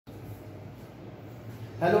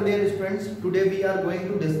Hello dear students, today we are going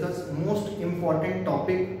to discuss most important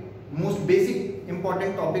topic, most basic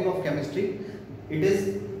important topic of chemistry. It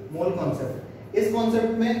is mole concept. इस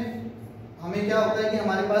concept में हमें क्या होता है कि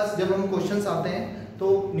हमारे पास जब हम क्वेश्चंस आते हैं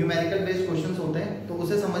तो न्यूमेरिकल बेस्ड क्वेश्चंस होते हैं, तो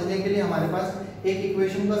उसे समझने के लिए हमारे पास एक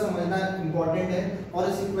इक्वेशन का समझना इंपॉर्टेंट है और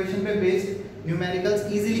इस इक्वेशन पे बेस्ड न्यूमेरिकल्स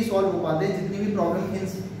इजीली सॉल्व हो पाते हैं। जितनी भी प्रॉब्लम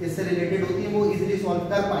इससे रिलेटेड होती है वो इजीली सॉल्व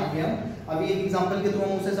कर पाएंगे हम। अभी एक एग्जांपल के थ्रू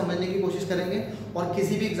हम उसे समझने की कोशिश करेंगे और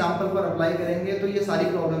किसी भी एग्जांपल पर अप्लाई करेंगे तो ये सारी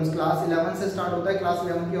प्रॉब्लम्स क्लास 11 से स्टार्ट होता है, क्लास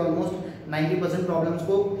 11 की ऑलमोस्ट 90% प्रॉब्लम्स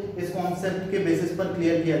को इस कॉन्सेप्ट के बेसिस पर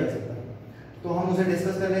क्लियर किया जा सकता है। तो हम उसे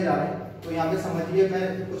डिस्कस करने जा रहे हैं। तो यहाँ पे समझिए, मैं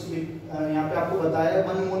कुछ यहाँ पे आपको बताया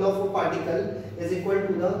 1 mole of particle is equal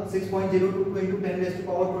to the 6.022 into 10 raised to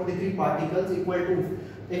power 23 particles equal to,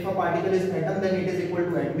 if a particle is atom then it is equal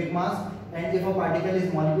to atomic mass, and if a particle is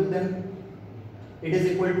molecule then it is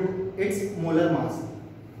equal to its molar mass.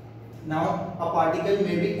 Now a particle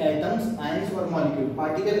may be atoms, ions or molecule.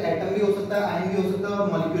 Particle atom भी हो सकता है, ion भी हो सकता है और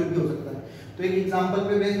molecule भी हो सकता है। तो एक एग्जांपल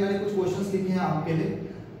पे बेस मैंने कुछ क्वेश्चंस लिखे हैं आपके लिए,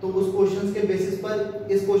 तो उस क्वेश्चंस के बेसिस पर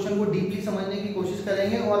इस क्वेश्चन को डीपली समझने की कोशिश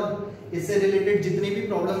करेंगे और इससे रिलेटेड जितनी भी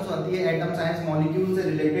प्रॉब्लम्स आती है एटम, साइंस, मॉलिक्यूल से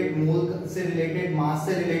रिलेटेड, मोल से रिलेटेड, मास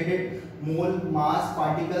से related, mole, mass,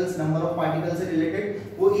 particles, number of particle से रिलेटेड,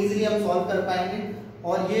 वो इजीली हम सॉल्व कर पाएंगे।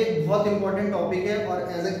 और ये बहुत इंपॉर्टेंट टॉपिक है और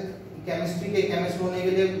एज ए केमिस्ट्री के केमिस्ट होने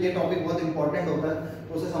के लिए ये टॉपिक बहुत इंपॉर्टेंट होता है,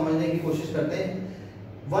 तो उसे समझने की कोशिश करते हैं।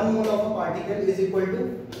 1 mole of a particle is equal to,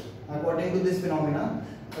 according to this phenomena,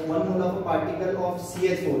 1 mole of a particle of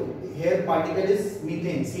CH4. Here particle is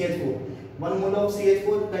methane, CH4. 1 mole of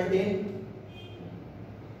CH4 contain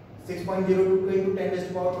 6.022 into 10 raised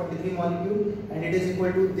to power 23 molecule, and it is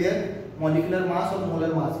equal to their molecular mass or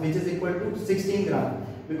molar mass, which is equal to 16 gram.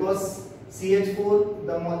 Because CH4,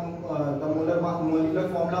 the molecular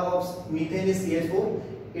formula of methane is CH4.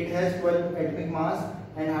 It has 12 atomic mass,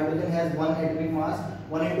 and hydrogen has 1 atomic mass.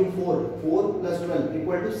 1 into 4, 4 plus 12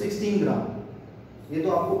 equal to 16 gram. ये तो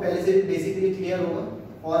आपको पहले से basically clear होगा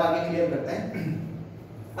और आगे clear करते हैं।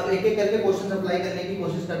 अब एक एक करके क्वेश्चन अप्लाई करने की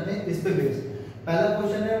कोशिश करते हैं इस पे बेस। पहला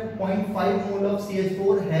क्वेश्चन है 0.5 mole of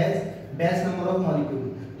CH4 has dash number of molecule.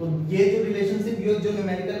 तो ये जो रिलेशनशिप, ये जो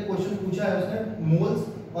न्यूमेरिकल क्वेश्चन पूछा है उसने मोल्स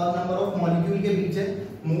और नंबर ऑफ मॉलिक्यूल के बीच है।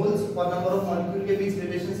 मोल्स और नंबर ऑफ मॉलिक्यूल के बीच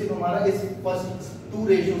रिलेशनशिप हमारा इस फर्स्ट 2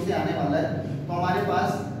 रेशियो से आने वाला है। तो हमारे पास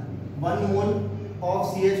 1 मोल ऑफ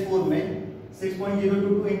CH4 में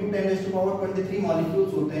 6.022 into 10 raised to power 23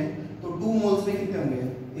 molecules होते हैं, तो 2 मोल्स में कितने होंगे?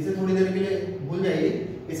 इसे थोड़ी देर के लिए भूल जाइए,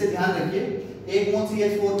 इसे ध्यान रखिए। 1 मोल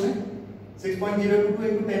CH4 में 6.022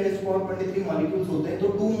 into 10 raised to power 23 molecules होते हैं, तो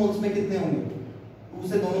 2 मोल्स में कितने होंगे? 2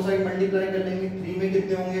 से दोनों साइड मल्टीप्लाई कर लेंगे। 3 में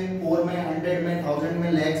कितने होंगे? 4 में, 100 में, 1000 में,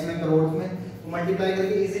 लैक्स में, करोड़ में, तो मल्टीप्लाई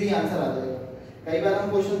करके इजीली आंसर आ जाएगा। कई बार हम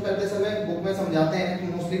क्वेश्चन करते समय बुक में समझाते हैं कि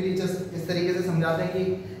मोस्टली टीचर्स इस तरीके से समझाते हैं कि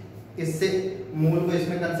इससे मूल को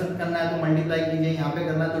इसमें कंसेप्ट करना है तो मल्टीप्लाई कीजिए, यहाँ पे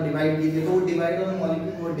करना है तो डिवाइड कीजिए। तो वो डिवाइड और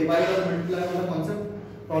मॉलिक्यूल, वो डिवाइड और मल्टीप्लाई वाला कॉन्सेप्ट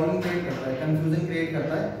प्रॉब्लम क्रिएट करता है, कंफ्यूजन क्रिएट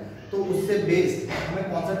करता है। तो उससे बेस्ड हमें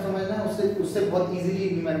कॉन्सेप्ट समझना है, उससे बहुत इजीली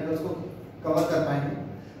न्यूमेरिकल्स को कवर कर पाएंगे।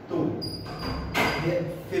 तो ये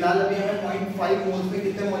फिलहाल अभी हमें 0.5 मोल्स में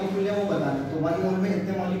कितने मॉलिक्यूल है वो बताना है। तो 1 मोल में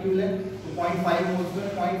कितने मॉलिक्यूल है? तो 0.5 मोल्स में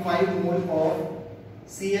 0.5 mole of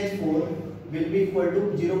CH4 will be equal to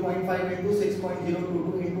 0.5 into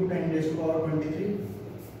 6.022 into 10 raised to power 23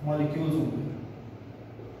 molecules होंगे।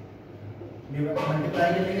 मल्टीप्लाई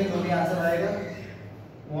करेंगे तो भी आंसर आएगा,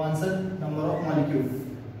 वो आंसर नंबर ऑफ मॉलिक्यूल।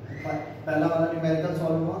 पहला वाला न्यूमेरिकल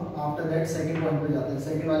सॉल्व हुआ। आफ्टर दैट सेकंड पॉइंट पे जाते हैं,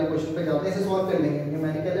 सेकंड वाले क्वेश्चन पे जाते हैं। इसे सॉल्व कर लेंगे,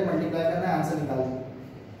 न्यूमेरिकल है, मल्टीप्लाई करना है, आंसर निकालना है।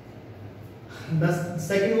 The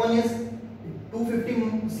second one is 250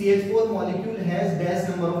 CH4 molecule has dash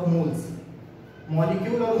number of moles।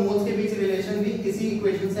 Molecule और मोल्स के बीच रिलेशन भी इसी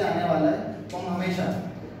इक्वेशन से आने वाला है। तो हम हमेशा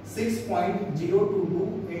 6.022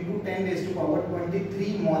 into 10 raised to power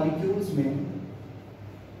 23 molecules में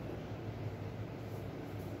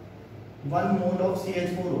 1 मोल ऑफ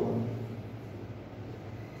CH4 होगा।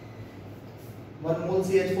 1 मोल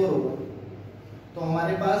CH4 होगा, तो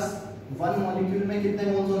हमारे पास 1 मॉलिक्यूल में कितने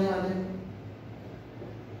मोल्स होने वाले हैं?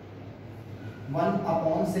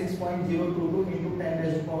 1/6.022 into 10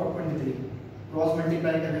 raised to power 23। Cross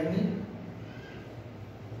multiply करेंगे।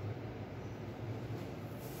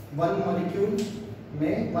 1 मॉलिक्यूल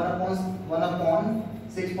में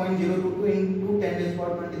 1/6.022 into 10 raised to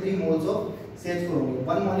power 23 moles of CH4 होंगे।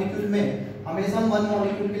 1 मॉलिक्यूल में हमेशा हम 1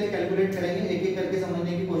 मॉलिक्यूल के लिए कैलकुलेट करेंगे, एक एक करके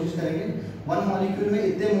समझने की कोशिश करेंगे। 1 मॉलिक्यूल में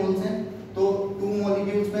इतने मोल्स हैं, तो 2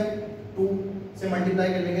 मॉलिक्यूल्स में 2 से मल्टीप्लाई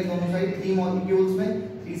कर लेंगे दोनों साइड। 3 मॉलिक्यूल्स में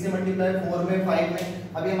 3 से मल्टीप्लाई, 4 में, 5 में।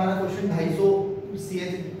 अभी हमारा क्वेश्चन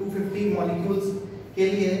 250 मॉलिक्यूल्स के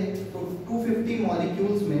लिए, तो 250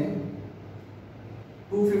 मॉलिक्यूल्स में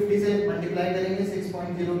 250 से मल्टीप्लाई करेंगे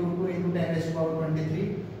 6.022 into 10⁻23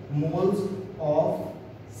 मोल्स ऑफ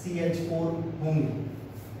CH4 होंगे।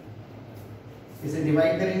 इसे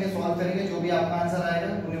डिवाइड करेंगे, सॉल्व करेंगे, जो भी आपका आंसर आएगा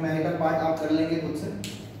न्यूमेरिकल पार्ट आप कर लेंगे खुद से।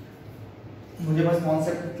 मुझे बस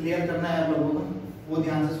कॉन्सेप्ट क्लियर करना है आप लोगों का, वो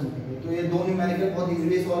ध्यान से सुनेंगे। तो ये दो न्यूमेरिकल बहुत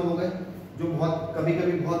इजीली सॉल्व हो गए, जो बहुत कभी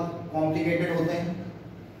कभी बहुत कॉम्प्लिकेटेड होते हैं,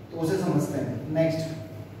 तो उसे समझते हैं। Next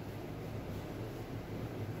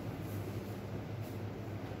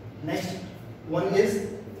one is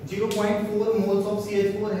 0.4 moles of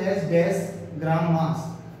CH4 has dash gram mass।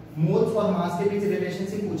 Moles और मास के बीच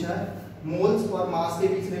रिलेशनशिप पूछा है। मोल्स और मास के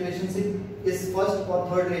बीच रिलेशनशिप इस फर्स्ट और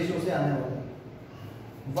थर्ड रेशियो से आने वाला है।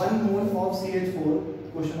 1 mole of CH4,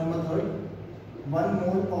 question number third, 1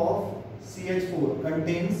 mole of CH4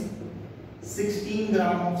 contains 16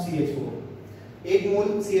 gram of CH4। एक मोल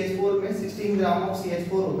CH4 में 16 ग्राम ऑफ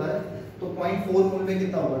CH4 होता है, तो 0.4 मोल में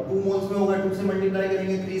कितना होगा? 2 मोल्स में होगा, 2 से मल्टीप्लाई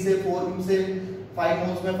करेंगे, 3 से 4 से 5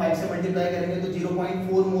 मोल्स में 5 से मल्टीप्लाई करेंगे, तो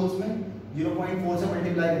 0.4 मोल्स में 0.4 से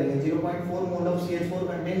मल्टीप्लाई करेंगे। 0.4 mole of CH4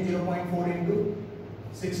 contain 0.4 into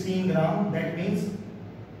 16 gram, that means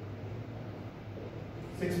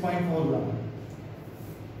 6.4 gram,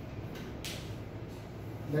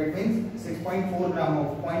 that means 6.4 gram of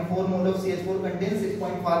 0.4 mole of CH4 contain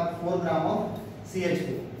 6.4 gram of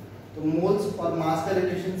CH4। तो मोल्स और मास का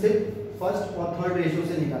रिलेशनशिप फर्स्ट और थर्ड रेशियो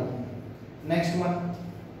से निकालना है। Next one,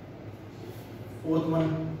 fourth one,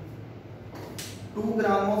 2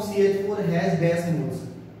 gram of CH4 has dash moles.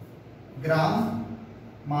 ग्राम,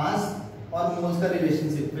 मास और moles का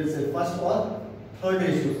relationship फिर से फर्स्ट और थर्ड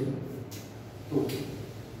रेशियो से। तो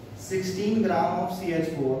 16 gram of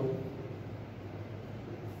CH4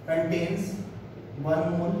 contains 1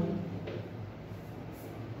 mole.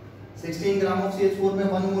 16 gram of CH4 में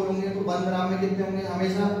 1 मोल होंगे, तो 1 ग्राम में कितने होंगे?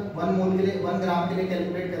 हमेशा 1 मोल के लिए 1 ग्राम के लिए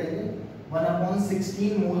कैलकुलेट करेंगे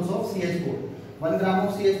 1/16 moles of CH4। 1 gram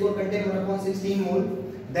of CH4 contain 1/16 mole.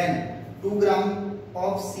 Then 2 gram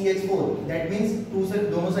of CH4, that means 2 से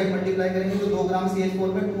दोनों साइड मल्टीप्लाई करेंगे, तो 2 ग्राम CH4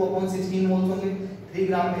 में 2/16 मोल्स होंगे। 3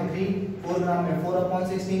 ग्राम में 3, 4 ग्राम में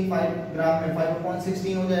 4/16, 5 ग्राम में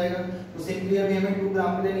 5/16 हो जाएगा। तो सिंपली अभी हमें 2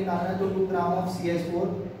 ग्राम के लिए निकालना है, तो 2 gram of CH4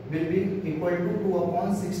 will be equal to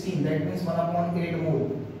 2/16, that means 1/8 mole,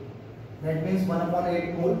 that means 1/8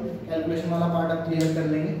 mole। Calculation वाला पार्ट आप क्लियर कर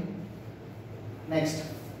लेंगे। नेक्स्ट,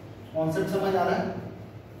 कॉन्सेप्ट समझ आ रहा है?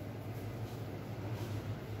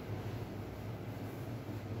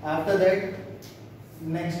 After that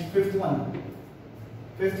next fifth one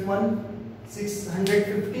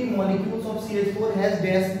 650 molecules of CH4 has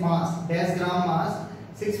dash mass, dash gram mass।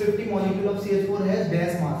 650 molecule of CH4 has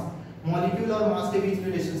dash mass। Molecule और मास के बीच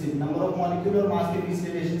relationship, number of molecule और मास के बीच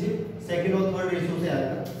रिलेशनशिप सेकंड और थर्ड रेशियो से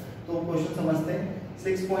आएगा। तो क्वेश्चन समझते हैं।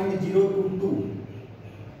 6.022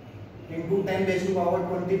 into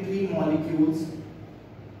 10⁻23 molecules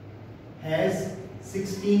has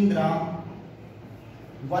 16 gram।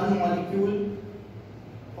 1 molecule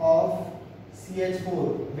of CH4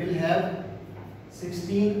 will have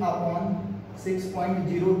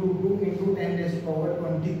 16/6.022 into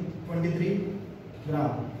 10⁻23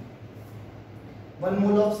 gram। 1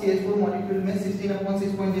 mole of CH4 molecule में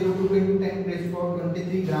 16/6.022 into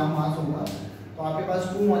 10⁻23 ग्राम मास होगा। तो आपके पास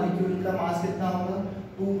 2 मॉलिक्यूल का मास कितना होगा?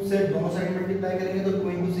 2 से दोनों साइड मल्टीप्लाई करेंगे, तो 2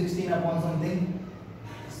 into 16/something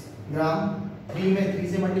ग्राम। 3 में 3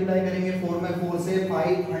 से मल्टीप्लाई करेंगे, 4 में 4 से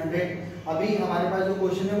 500। अभी हमारे पास जो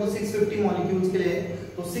क्वेश्चन है वो 650 मॉलिक्यूल्स के लिए है,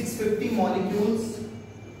 तो 650 मॉलिक्यूल्स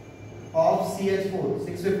ऑफ CH4,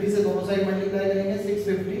 650 से दोनों साइड मल्टीप्लाई करेंगे,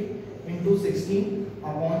 650 into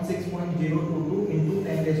 16/6.022 into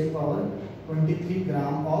 10⁻23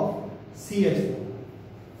 gram of CH4।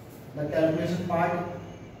 The calculation part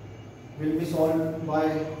will be solved by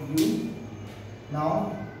you। Now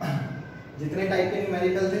जितने टाइप के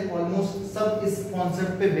न्यूमेरिकल थे ऑलमोस्ट सब इस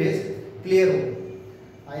कॉन्सेप्ट पे बेस्ड क्लियर हो।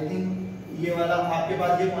 आई थिंक ये वाला आपके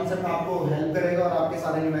पास ये कॉन्सेप्ट आपको हेल्प करेगा और आपके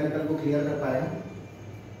सारे न्यूमेरिकल को क्लियर कर पाएगा।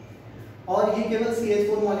 और ये केवल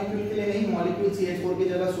CH4 मॉलिक्यूल के लिए नहीं, मॉलिक्यूल CH4 की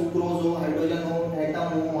जगह सुक्रोज हो, हाइड्रोजन हो, एटम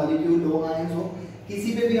हो, मॉलिक्यूल हो, आयंस हो,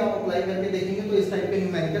 किसी पे भी आप अप्लाई करके देखेंगे तो इस टाइप के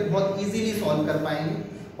न्यूमेरिकल बहुत इजीली सॉल्व कर पाएंगे।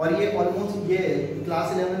 और ये ऑलमोस्ट ये क्लास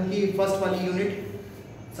 11 की फर्स्ट वाली unit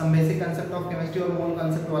some basic concept of chemistry और मोल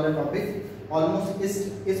कंसेप्ट वाला टॉपिक ऑलमोस्ट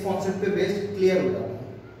इस कॉन्सेप्ट पे बेस्ड क्लियर हो जाता है।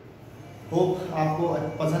 होप आपको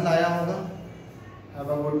पसंद आया होगा। Have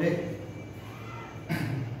a good day.